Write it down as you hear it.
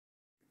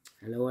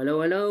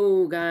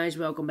Hello, guys.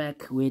 Welcome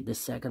back with the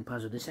second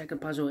puzzle. The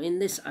second puzzle in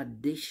this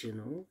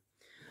additional,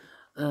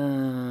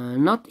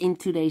 not in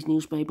today's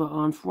newspaper,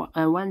 on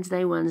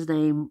Wednesday,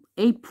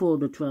 April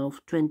the 12th,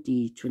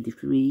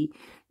 2023.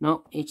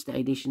 No, it's the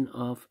edition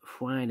of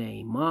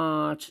Friday,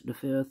 March the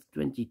 3rd,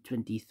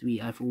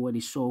 2023. I've already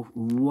solved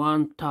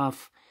one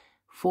tough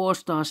 4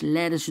 stars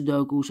letter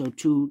Sudoku, so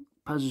 2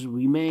 puzzles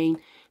remain.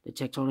 The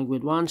tectonic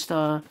with 1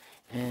 star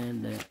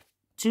and the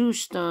 2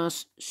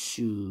 stars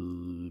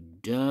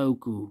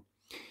Sudoku.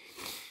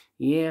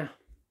 Yeah,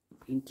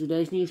 in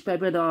today's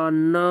newspaper there are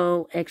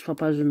no extra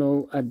puzzles,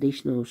 no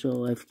additional,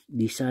 so I've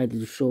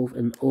decided to solve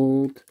an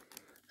old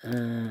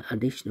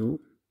additional,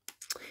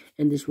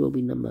 and this will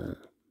be number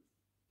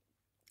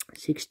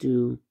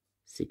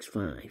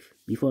 6265.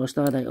 Before I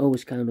start, I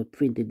always count the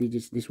printed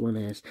digits. This one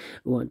has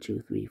 1,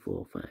 2, 3,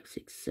 4, 5,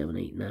 6, 7,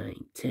 8,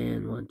 9,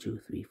 10. 1, 2,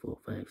 3, 4,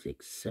 5,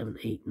 6, 7,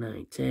 8,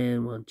 9,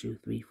 10. 1, 2,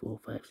 3, 4,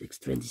 5, 6,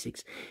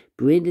 26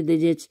 printed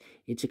digits.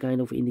 It's a kind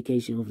of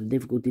indication of the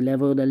difficulty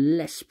level. The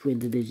less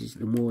printed digits,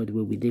 the more it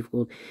will be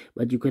difficult.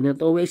 But you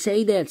cannot always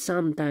say that.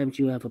 Sometimes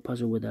you have a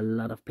puzzle with a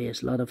lot of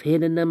pairs, a lot of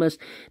hidden numbers.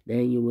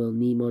 Then you will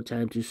need more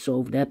time to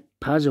solve that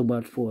puzzle.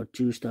 But for a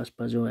 2 stars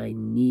puzzle, I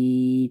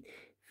need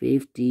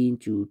 15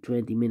 to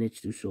 20 minutes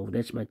to solve.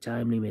 That's my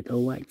time limit.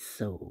 Alright,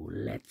 so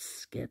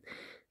let's get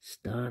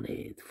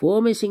started.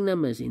 4 missing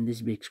numbers in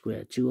this big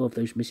square. 2 of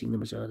those missing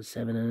numbers are the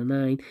 7 and the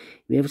 9.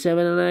 We have a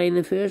 7 and 9 in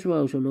the first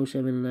row, so no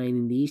 7 and 9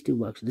 in these 2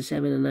 boxes. The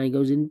 7 and 9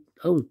 goes in.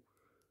 Oh,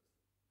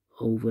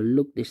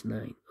 overlooked this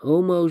 9.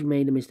 Almost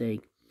made a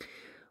mistake.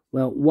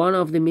 Well, one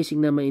of the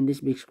missing number in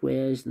this big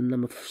square is the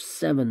number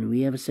 7.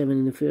 We have a 7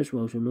 in the first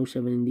row, so no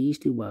 7 in these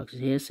 2 boxes.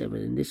 Here's 7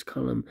 in this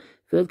column.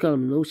 Third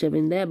column, no 7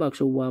 in that box,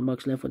 so 1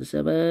 box left for the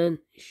 7.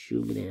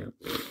 Shoot me down.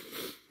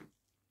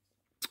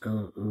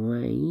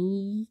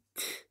 Alright.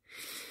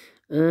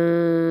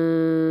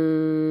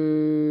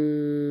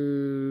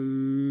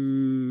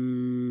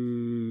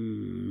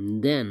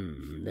 Then.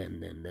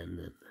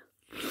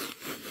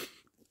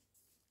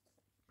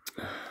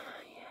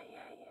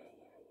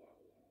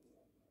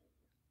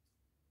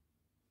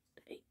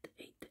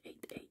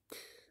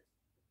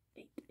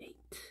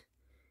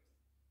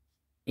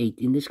 8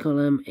 in this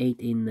column, 8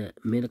 in the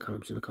middle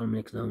column, so the column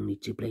next down only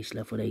 2 places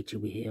left for the 8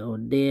 should be here or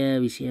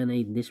there. We see an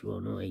 8 in this row,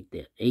 no 8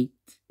 there. 8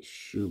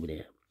 should be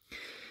there.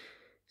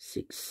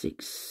 6,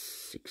 6,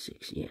 6,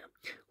 6, yeah.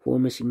 4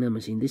 missing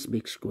numbers in this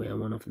big square.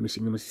 One of the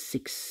missing numbers is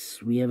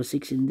 6. We have a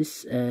 6 in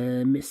this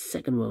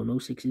second row, no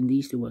 6 in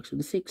these 2 boxes. So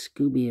the 6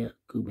 could be here,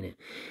 could be there.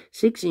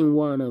 6 in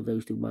one of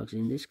those 2 boxes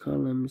in this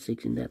column,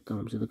 6 in that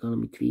column. So the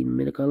column between the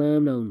middle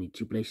column, only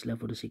 2 places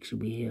left for the 6 should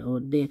be here or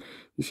there.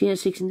 You see a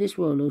 6 in this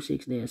row, no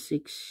 6 there.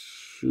 6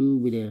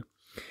 should be there.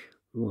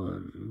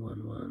 1,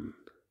 1, 1.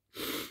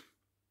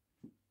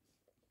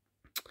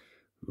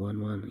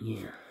 1, 1,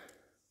 yeah.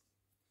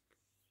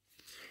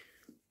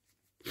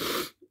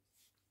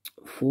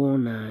 4,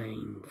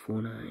 9,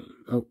 4, 9.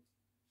 Oh,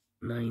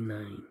 9,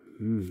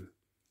 9.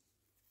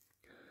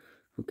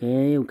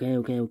 Okay.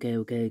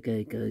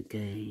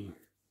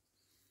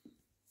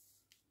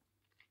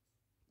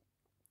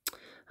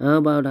 How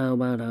about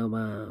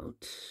 1,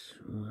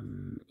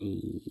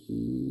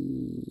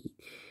 8,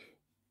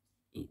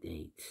 8,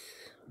 8,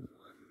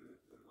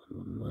 1,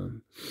 1,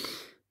 1.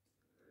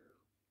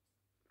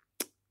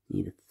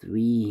 Need a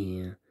 3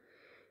 here.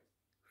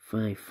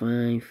 5,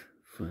 5,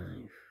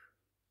 5.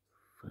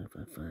 5,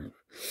 5, 5.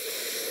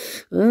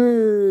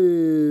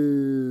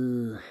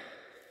 Oh,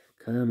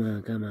 come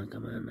on. 9,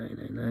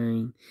 9,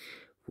 9.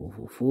 4,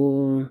 4,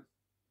 4.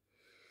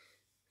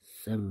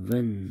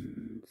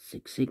 7,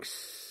 6,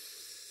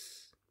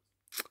 6.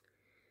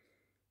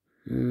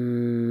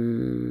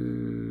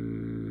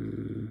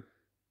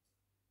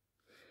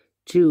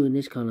 2 in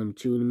this column,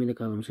 2 in the middle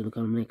column, so the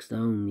column next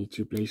down, only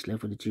 2 places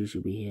left for the 2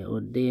 should be here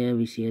or there.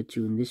 We see a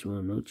 2 in this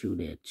one, no 2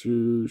 there,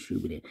 2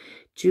 should be there.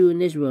 2 in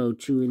this row,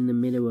 2 in the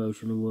middle row,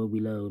 so the row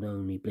below, the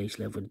only place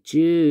left for the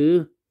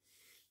 2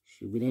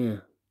 should be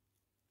there.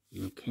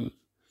 Okay.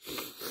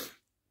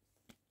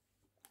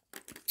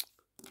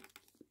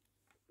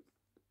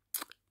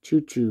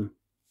 Two.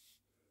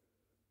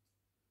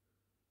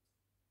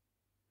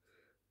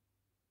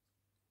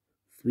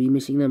 3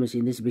 missing numbers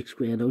in this big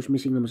square. Those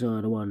missing numbers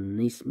are the 1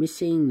 is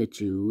missing, the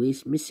 2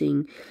 is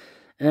missing,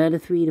 the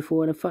 3, the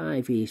 4, the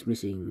 5 is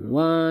missing.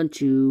 1,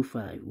 2,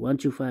 5. 1,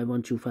 2, 5,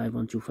 1, 2, 5,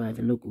 1, 2, 5.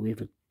 And look, we have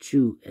a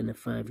 2 and a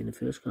 5 in the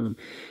first column.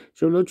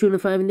 So no 2 and a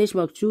 5 in this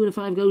box. 2 and a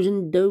 5 goes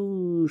in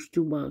those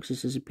 2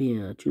 boxes as a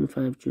pair. 2 and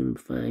 5, 2 and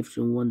 5.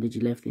 So 1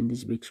 digit left in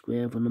this big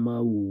square for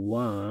number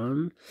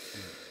 1.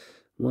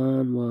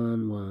 1,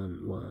 1,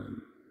 1,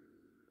 1.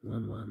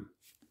 1, 1.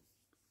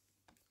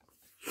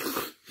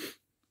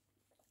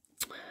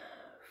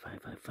 5,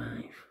 5,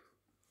 5.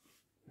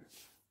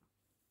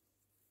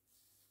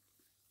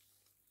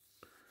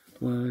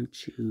 1,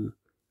 2.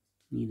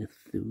 Need a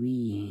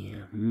 3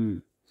 here.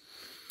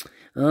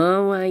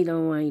 Alright.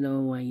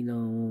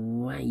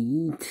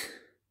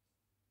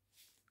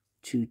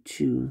 2,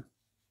 2.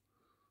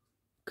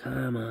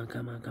 Come on.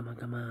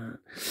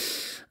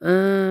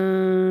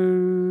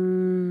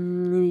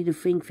 to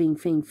think.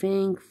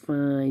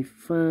 5,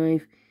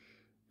 5.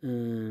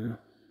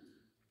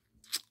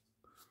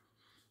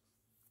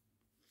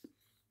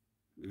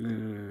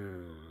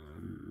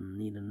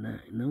 Need a 9.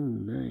 No,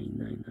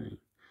 9.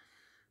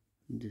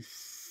 The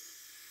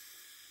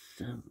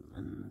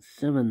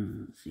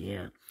 7.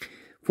 Yeah.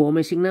 4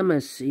 missing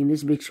numbers in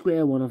this big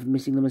square. One of the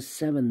missing numbers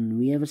 7.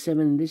 We have a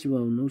 7 in this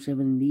row. No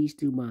 7 in these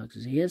 2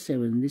 boxes. Here's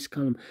 7 in this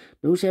column.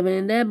 No 7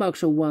 in that box.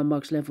 So 1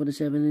 box left for the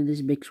 7 in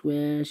this big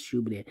square.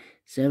 Should be there.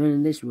 7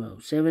 in this row.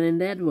 7 in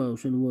that row.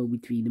 So the row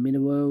between the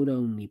middle row. The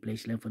only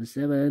place left for the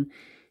 7.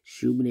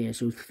 Should be there.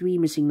 So 3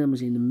 missing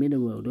numbers in the middle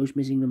row. Those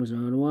missing numbers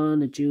are the 1,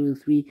 the 2, the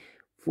 3.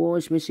 4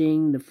 is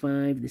missing. The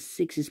 5, the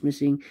 6 is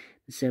missing.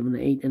 The 7,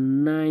 the 8,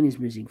 and 9 is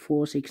missing.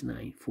 4, 6,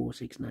 9. 4,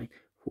 6, 9.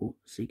 4,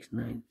 6,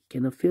 9.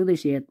 Cannot fill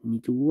this yet.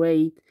 Need to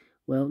wait.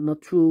 Well,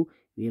 not true.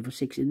 We have a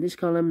 6 in this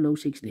column. No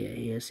 6 there.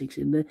 Here, 6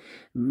 in the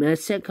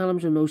set column.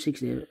 So no 6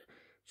 there.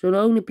 So the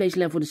only place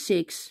left for the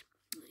 6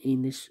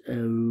 in this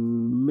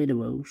middle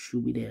row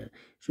should be there.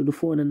 So the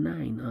 4 and the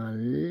 9 are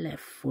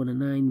left. For the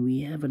 9,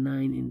 we have a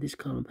 9 in this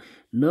column.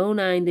 No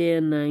 9 there.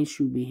 9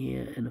 should be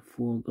here. And the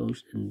 4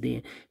 goes in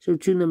there. So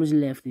 2 numbers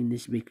left in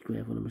this big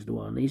square. For numbers, the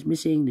 1 is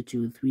missing. The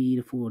 2, 3,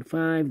 the 4, the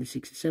 5, the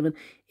 6, the 7.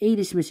 8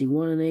 is missing.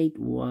 1 and 8.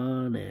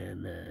 1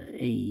 and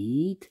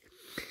 8.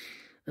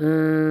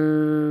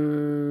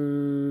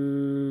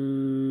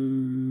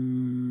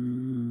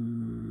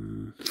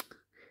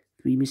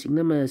 3 missing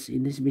numbers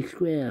in this big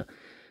square.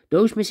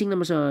 Those missing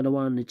numbers are the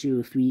 1, the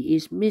 2, 3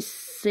 is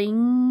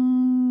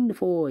missing, the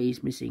 4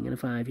 is missing, and the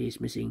 5 is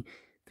missing.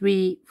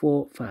 3,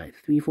 4, 5,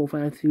 3, 4,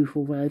 5, 3,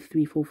 4, 5,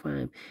 3, 4,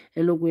 5.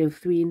 And look, we have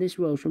 3 in this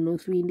row, so no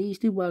 3 in these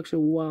 2 boxes. So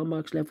 1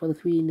 box left for the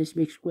 3 in this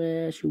big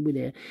square should be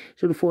there.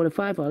 So the 4 and the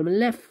 5 are on the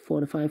left. 4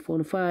 and 5, 4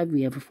 and 5.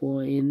 We have a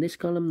 4 in this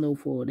column, no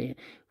 4 there.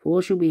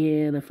 4 should be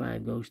here, and the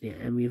 5 goes there.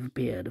 And we have a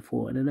pair, the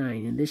 4 and the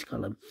 9 in this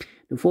column.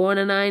 The 4 and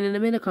the 9 in the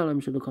middle column,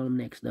 so the column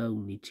next, the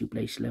only 2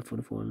 places left for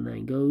the 4 and the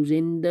 9 goes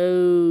in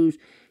those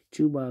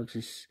 2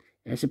 boxes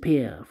as a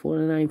pair. 4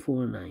 and 9,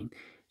 4 and 9.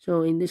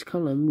 So in this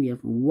column, we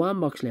have 1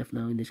 box left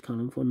now in this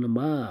column for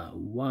number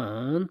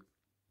 1.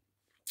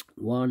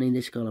 1 in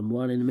this column,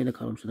 1 in the middle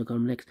column, so the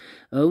column next,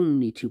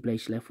 only 2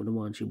 places left for the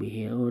 1 should be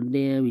here or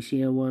there. We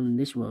see a 1 in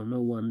this one, no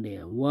 1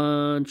 there.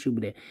 1 should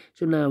be there.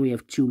 So now we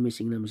have 2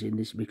 missing numbers in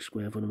this big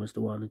square for numbers.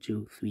 The 1, the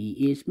 2, 3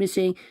 is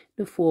missing.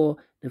 The 4,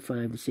 the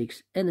 5, the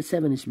 6, and the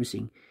 7 is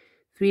missing.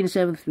 3 and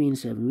 7, 3 and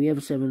 7. We have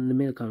a 7 in the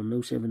middle column,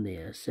 no 7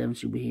 there. 7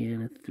 should be here,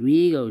 and a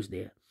 3 goes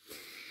there.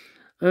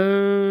 3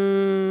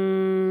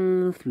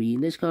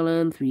 in this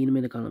column, 3 in the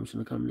middle column, so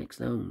the column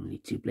next, only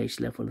 2 places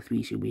left for the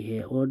 3 should be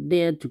here or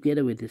there.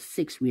 Together with the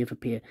 6, we have a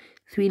pair.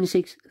 3 and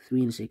 6,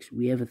 3 and 6.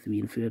 We have a 3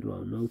 in the third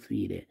row, no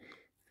 3 there.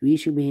 3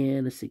 should be here,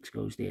 and the 6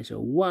 goes there.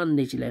 So 1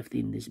 digit left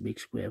in this big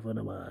square for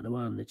the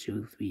 1, the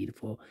 2, 3, the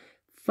 4,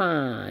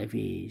 5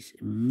 is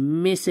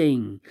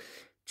missing.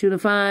 2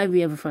 and 5,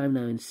 we have a 5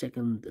 now in the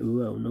second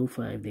row, no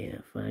 5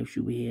 there. 5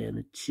 should be here, and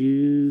the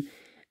 2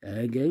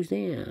 goes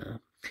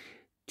there.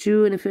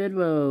 2 in the third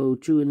row,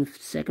 2 in the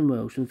second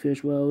row. So in the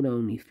first row,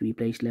 only 3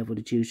 places left for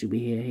the 2 should be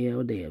here, here,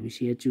 or there. We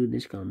see a 2 in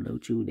this column, no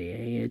 2 there.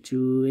 Here,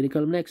 2 in the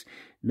column next,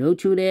 no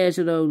 2 there.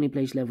 So the only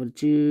place left for the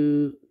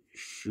 2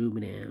 should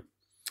be there.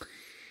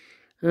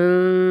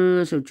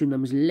 So 2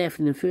 numbers left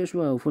in the first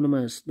row for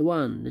numbers. The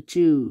 1, the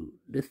 2,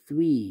 the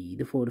 3,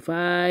 the 4, the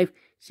 5.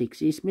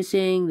 6 is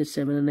missing. The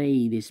 7 and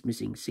 8 is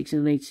missing. 6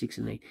 and 8, 6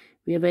 and 8.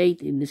 We have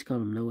 8 in this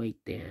column, no 8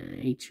 there.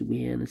 8 should be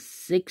here, and the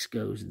 6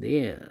 goes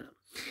there.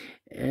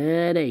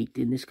 And 8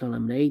 in this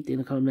column, the 8 in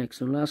the column next.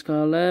 So last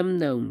column,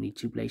 the only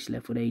 2 places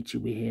left for the 8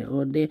 should be here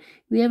or there.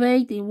 We have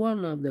 8 in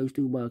one of those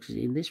 2 boxes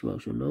in this row,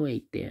 so no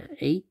 8 there.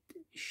 8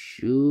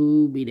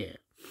 should be there.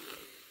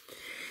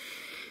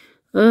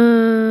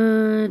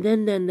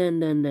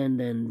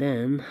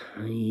 Then.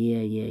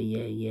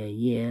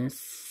 Yeah.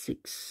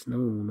 6.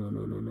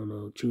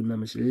 No. 2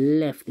 numbers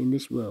left in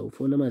this row.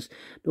 4 numbers.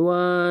 The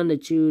 1, the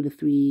 2, the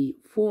 3,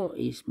 4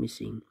 is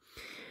missing.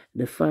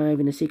 The 5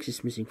 and the 6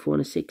 is missing. 4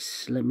 and the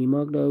 6. Let me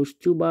mark those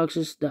 2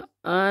 boxes. The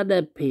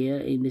other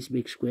pair in this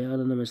big square,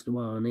 other numbers, the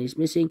 1 is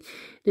missing.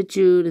 The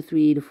 2, the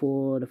 3, the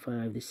 4, the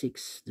 5, the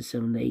 6, the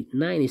 7, the 8,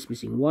 9 is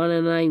missing. 1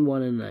 and 9,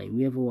 1 and 9.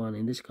 We have a 1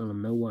 in this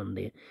column, no 1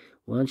 there.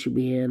 1 should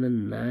be here, and the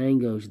 9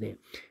 goes there.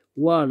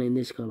 1 in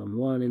this column,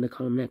 1 in the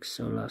column next.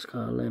 So last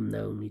column,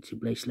 the only 2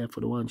 places left for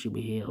the 1 should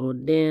be here or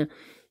there.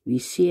 We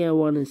see a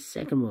 1 in the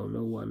second row,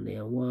 no 1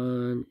 there.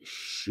 1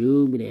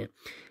 should be there.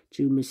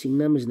 2 missing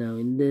numbers now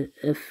in the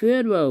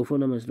third row for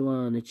numbers. The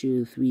 1, the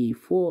 2, 3,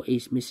 4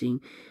 is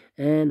missing,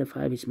 and the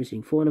 5 is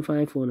missing. 4 and the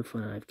 5, 4 and the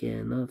 5.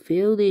 Cannot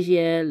fill this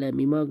yet. Let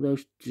me mark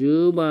those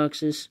 2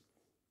 boxes.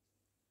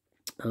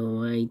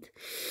 Alright.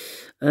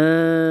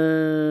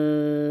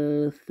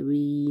 3,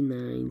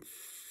 9,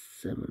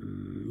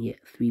 7. Yeah,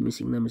 3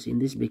 missing numbers in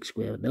this big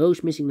square.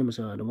 Those missing numbers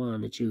are the 1,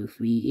 the 2,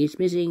 3 is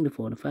missing. The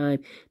 4, the 5,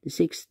 the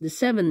 6, the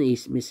 7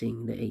 is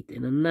missing. The 8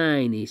 and the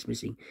 9 is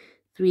missing.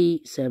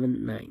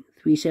 379.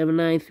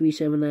 379,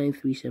 379,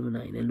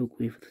 379. And look,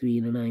 we have 3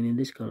 and a 9 in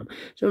this column.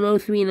 So no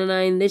 3 and a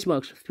 9 in this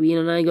box. 3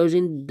 and a 9 goes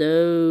in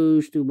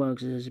those two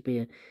boxes as a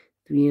pair.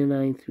 3 and a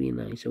 9, 3 and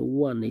 9. So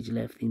 1 is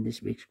left in this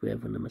big square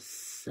for number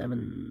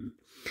 7.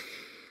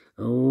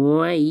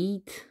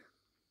 Alright.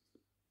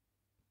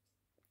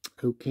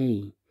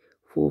 Okay.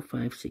 4,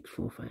 5, 6,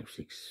 4, 5,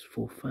 6,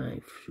 4,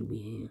 5 should be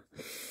here.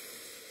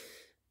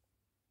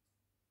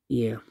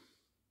 Yeah.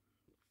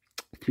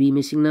 3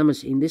 missing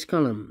numbers in this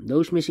column.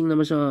 Those missing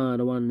numbers are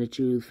the 1, the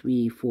 2,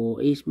 3,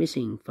 4 is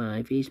missing,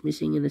 5 is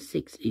missing, and the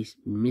 6 is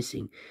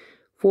missing.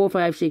 4,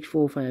 5, 6,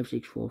 4, 5,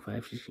 6, 4,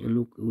 5, 6. And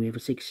look, we have a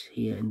 6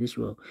 here in this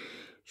row.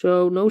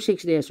 So no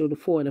 6 there, so the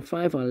 4 and the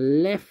 5 are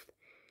left.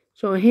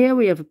 So here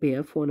we have a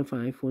pair, 4 and a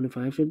 5, 4 and a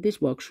 5. So this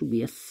box should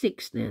be a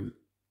 6 then.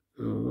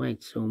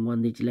 Alright, so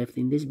 1 digit left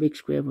in this big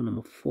square for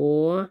number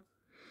 4.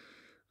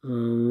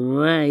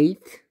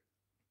 Alright.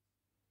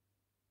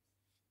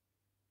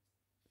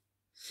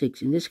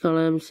 6 in this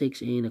column,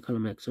 6 in the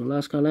column next. So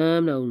last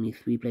column, only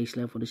 3 places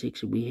left for the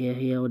 6 will be here,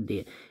 here, or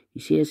there.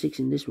 You see a 6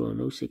 in this row,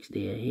 no 6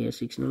 there. Here,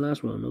 6 in the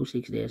last row, no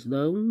 6 there. So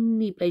the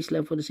only place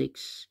left for the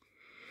 6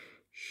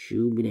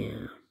 should be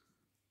there.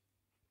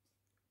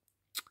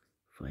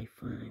 5,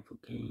 5,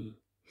 okay.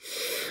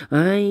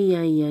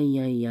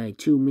 Ay.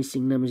 2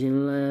 missing numbers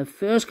in the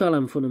first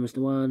column for numbers.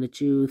 The 1, the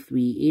 2,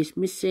 3 is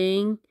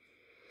missing.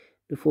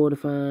 The 4, the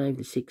 5,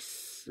 the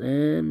 6,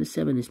 and the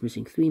 7 is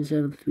missing. 3 and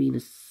 7, 3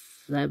 and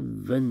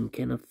 7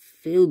 cannot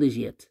fill this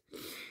yet.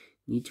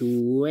 Need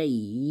to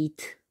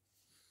wait.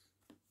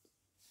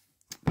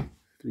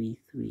 3,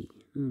 3.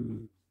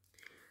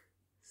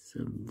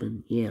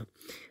 7. Yeah.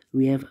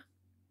 We have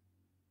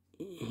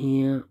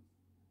here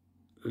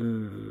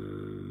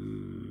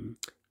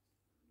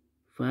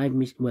 5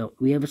 missing. Well,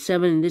 we have a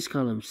 7 in this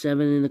column,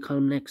 7 in the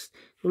column next.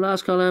 So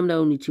last column, the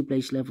only 2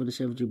 places left for the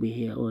 7 to be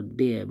here or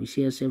there. We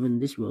see a 7 in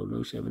this row,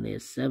 no 7 there.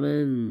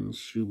 7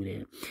 should be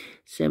there.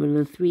 7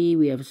 and 3,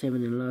 we have a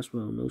 7 in the last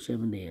row, no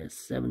 7 there.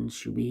 7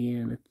 should be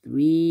here, and a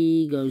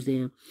 3 goes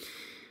there.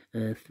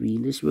 3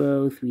 in this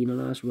row, 3 in the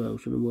last row.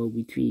 So the row will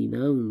be 3.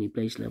 The only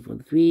place left for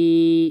the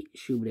 3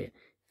 should be there.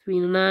 3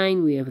 and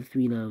 9, we have a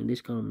 3 now in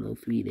this column, no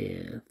 3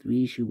 there.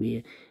 3 should be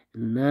here.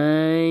 And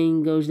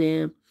 9 goes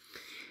there.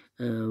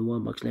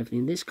 1 box left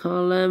in this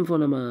column for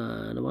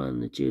number the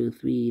 1, the 2,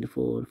 3, the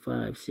 4, the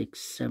 5, 6,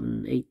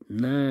 7, 8,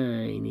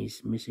 9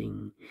 is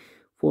missing.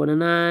 For the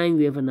 9,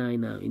 we have a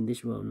 9 now in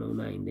this row, no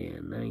 9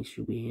 there. 9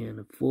 should be here, and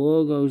the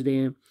 4 goes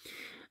there.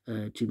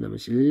 2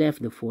 numbers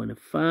left, the 4 and the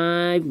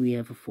 5. We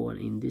have a 4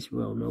 in this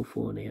row, no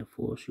 4 there.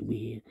 4 should be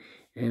here,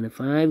 and the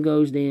 5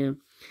 goes there.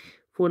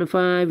 4 and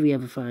 5, we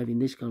have a 5 in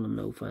this column,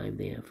 no 5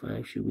 there.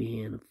 5 should be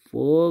here, and the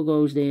 4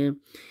 goes there.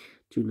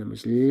 2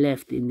 numbers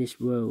left in this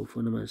row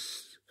for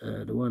numbers.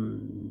 The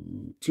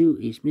 1, 2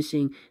 is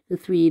missing. The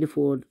 3, the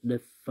 4, the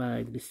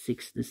 5, the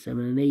 6, the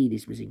 7, and 8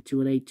 is missing.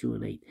 2 and 8, 2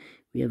 and 8.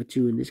 We have a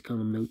 2 in this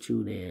column, no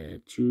 2 there.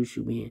 2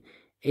 should be here.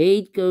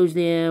 8 goes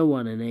there.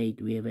 1 and 8.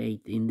 We have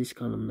 8 in this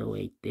column, no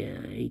 8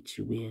 there. 8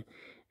 should be here.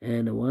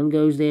 And the 1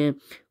 goes there.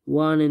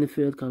 1 in the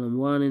third column,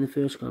 1 in the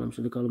first column.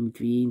 So the column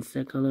between the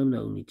second column, the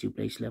only 2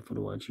 places left for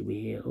the 1 should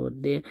be here or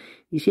there.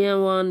 You see a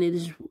 1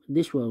 in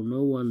this row,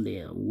 no 1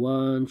 there.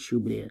 1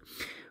 should be there.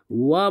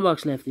 1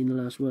 box left in the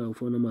last row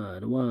for number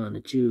the 1, the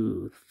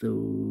 2,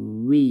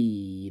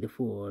 3, the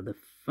 4, the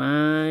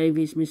 5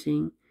 is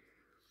missing.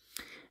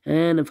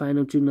 And the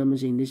final 2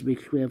 numbers in this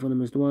big square for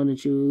numbers the 1, the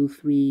 2,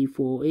 3,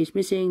 4 is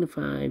missing. The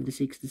 5, the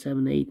 6, the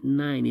 7, 8,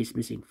 9 is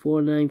missing.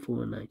 4, 9,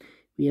 4, 9.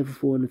 We have a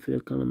 4 in the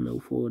third column, no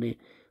 4 there.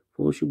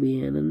 4 should be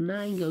here, and the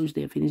 9 goes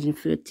there. Finish in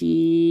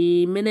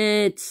 30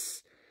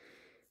 minutes.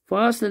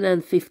 Faster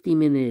than 50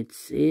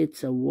 minutes.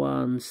 It's a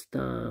 1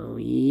 star.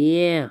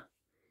 Yeah.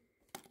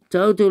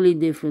 Totally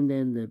different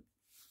than the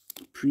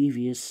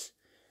previous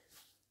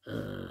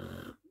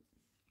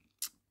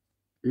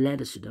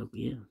letter Sudoku,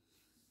 yeah.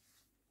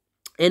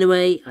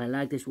 Anyway, I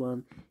like this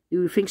one. If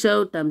you think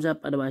so, thumbs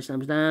up, otherwise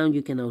thumbs down.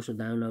 You can also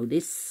download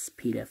this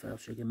PDF file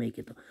so you can make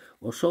it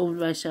or solve it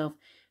by yourself.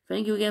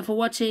 Thank you again for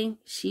watching.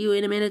 See you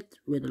in a minute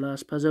with the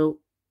last puzzle.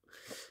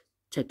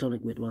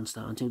 Tectonic with 1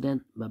 star. Until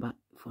then, bye-bye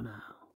for now.